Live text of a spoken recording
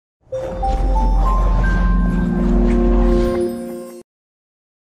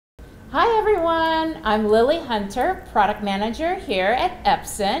Hi everyone, I'm Lily Hunter, Product Manager here at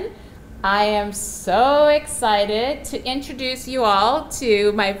Epson. I am so excited to introduce you all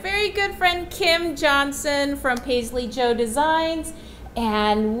to my very good friend Kim Johnson from Paisley Jo Designs,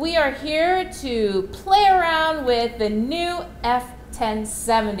 and we are here to play around with the new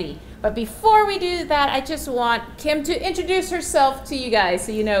F1070. But before we do that, I just want Kim to introduce herself to you guys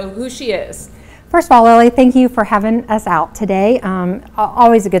so you know who she is. First of all, Lily, thank you for having us out today.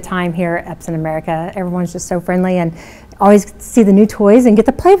 Always a good time here at Epson America. Everyone's just so friendly and always see the new toys and get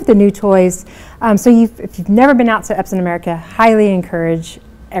to play with the new toys. If you've never been out to Epson America, highly encourage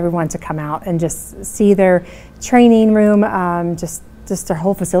everyone to come out and just see their training room. Just their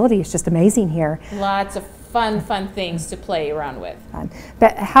whole facility is just amazing here. Lots of fun things to play around with.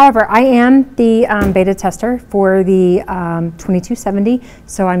 But however, I am the beta tester for the 2270,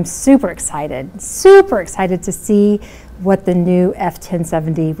 so I'm super excited to see what the new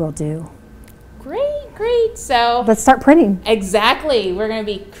F1070 will do. Great. So let's start printing. Exactly. We're going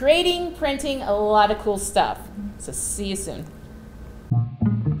to be printing a lot of cool stuff. So see you soon.